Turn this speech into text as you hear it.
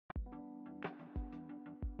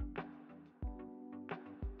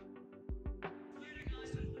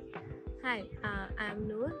Hi, I'm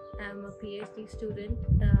Noor. I'm a PhD student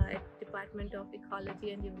at Department of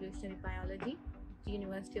Ecology and Evolutionary Biology,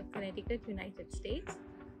 University of Connecticut, United States.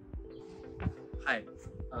 Hi.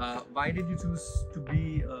 Why did you choose to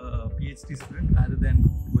be a PhD student rather than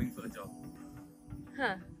going for a job?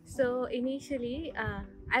 Huh. So initially,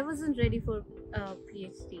 I wasn't ready for a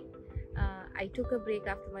PhD. I took a break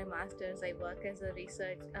after my master's. I work as a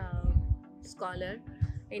research scholar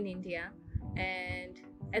in India, and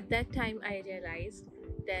at that time, I realized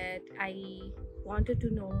that I wanted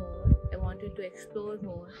to know more. I wanted to explore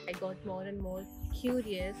more. I got more and more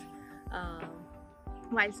curious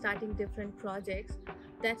while starting different projects.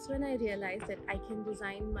 That's when I realized that I can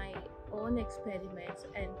design my own experiments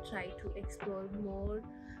and try to explore more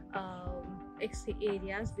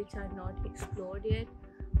areas which are not explored yet.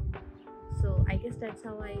 So I guess that's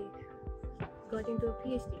how I got into a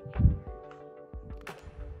PhD.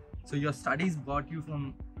 So your studies brought you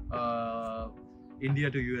from India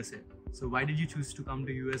to USA. So why did you choose to come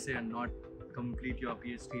to USA and not complete your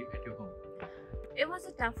PhD at your home? It was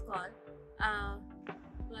a tough call, uh,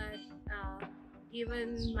 but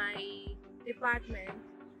given my department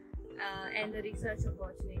and the research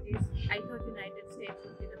opportunities, I thought United States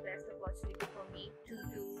would be the best opportunity for me to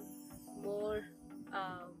do more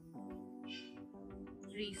um,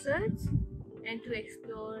 research and to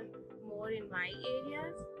explore more in my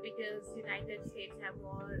areas because United States have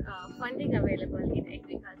more funding available in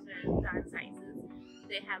agriculture and plant sciences.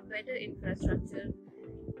 They have better infrastructure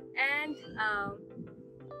and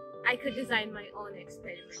I could design my own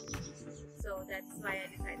experiment. So that's why I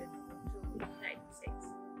decided to move to United States.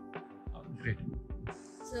 Great.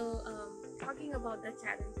 So talking about the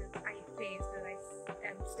challenges I faced or I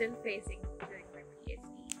am still facing during my PhD,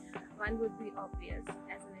 one would be obvious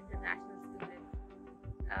as an international student.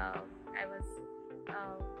 I was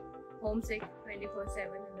um, homesick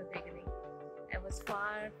 24/7 in the beginning. I was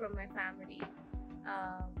far from my family,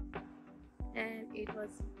 and it was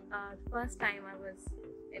the first time I was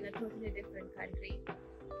in a totally different country,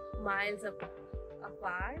 miles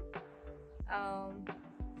apart. Um,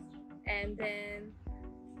 and then,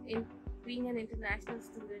 in being an international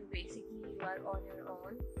student, basically you are on your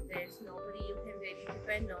own. There's nobody you can really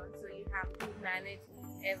depend on, so you have to manage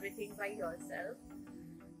everything by yourself.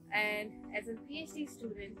 And as a PhD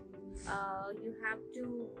student, you have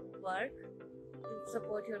to work to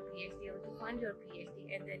support your PhD or to fund your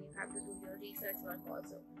PhD, and then you have to do your research work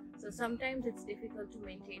also. So sometimes it's difficult to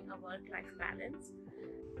maintain a work-life balance.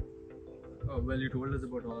 Oh, well, you told us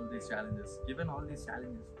about all these challenges. Given all these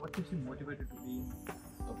challenges, what keeps you motivated to be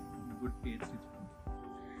a good PhD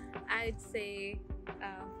student? I'd say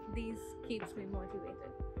these keeps me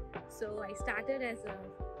motivated. So I started as a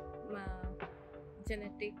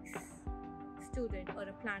genetics student or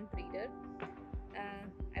a plant breeder.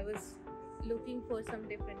 I was looking for some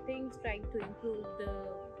different things, trying to improve the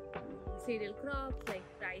cereal crops like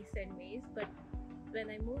rice and maize. But when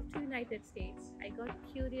I moved to United States, I got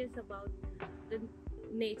curious about the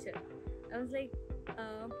nature. I was like,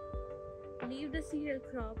 uh, leave the cereal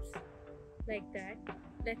crops like that.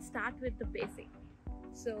 Let's start with the basic.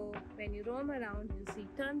 So when you roam around, you see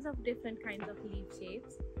tons of different kinds of leaf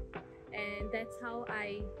shapes, and that's how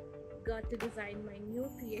I got to design my new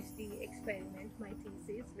PhD experiment, my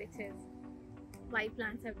thesis, which is why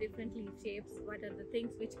plants have different leaf shapes, what are the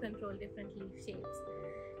things which control different leaf shapes.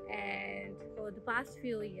 And for the past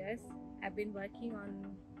few years, I've been working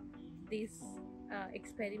on these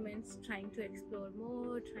experiments, trying to explore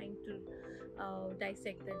more, trying to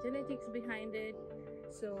dissect the genetics behind it.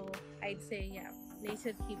 So I'd say, yeah,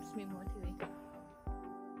 nature keeps me motivated.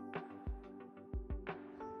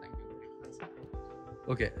 Thank you.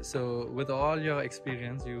 Okay, so with all your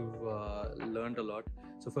experience, you've learned a lot.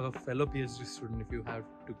 So for a fellow PhD student, if you have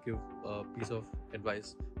to give a piece of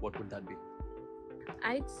advice, what would that be?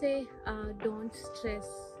 I'd say don't stress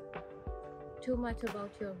too much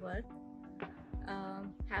about your work.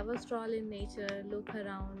 Have a stroll in nature, look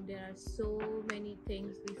around. There are so many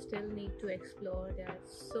things we still need to explore. There are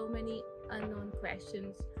so many unknown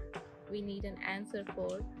questions we need an answer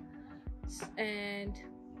for. And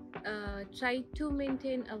try to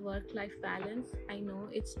maintain a work-life balance. I know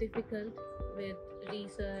it's difficult with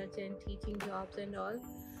research and teaching jobs and all,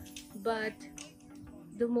 but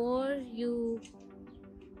the more you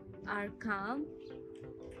are calm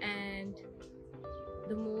and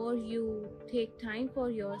the more you take time for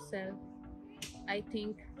yourself, I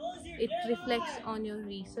think it reflects on your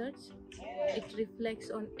research, it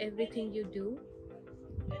reflects on everything you do.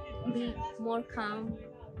 Be more calm,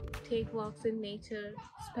 take walks in nature,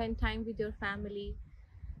 spend time with your family,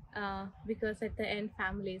 because at the end,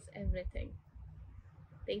 family is everything.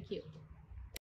 Thank you.